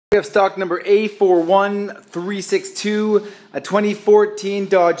We have stock number A41362, a 2014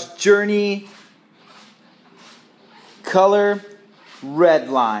 Dodge Journey, color red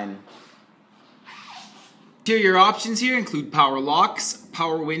line. Interior options here include power locks,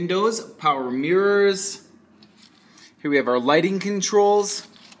 power windows, power mirrors. Here we have our lighting controls.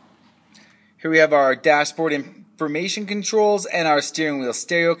 Here we have our dashboard information controls and our steering wheel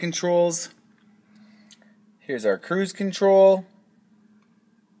stereo controls. Here's our cruise control.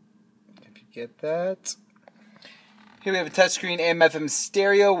 If you get that. Here we have a touchscreen AM/FM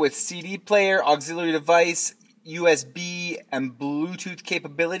stereo with CD player, auxiliary device, USB, and Bluetooth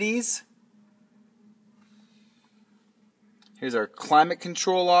capabilities. Here's our climate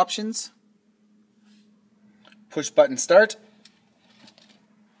control options. Push button start.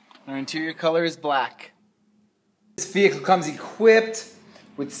 Our interior color is black. This vehicle comes equipped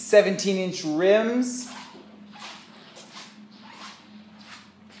with 17-inch rims,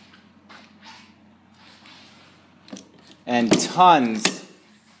 and tons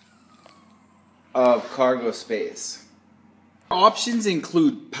of cargo space. Options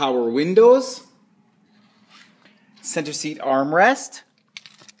include power windows, center seat armrest.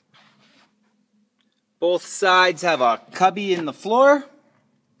 Both sides have a cubby in the floor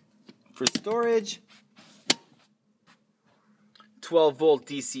for storage. 12-volt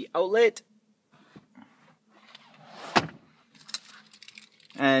DC outlet.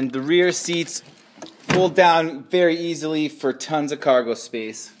 And the rear seats fold down very easily for tons of cargo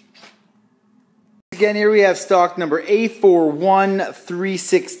space. Again, here we have stock number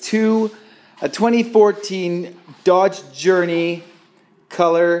A41362, a 2014 Dodge Journey,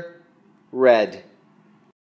 color red.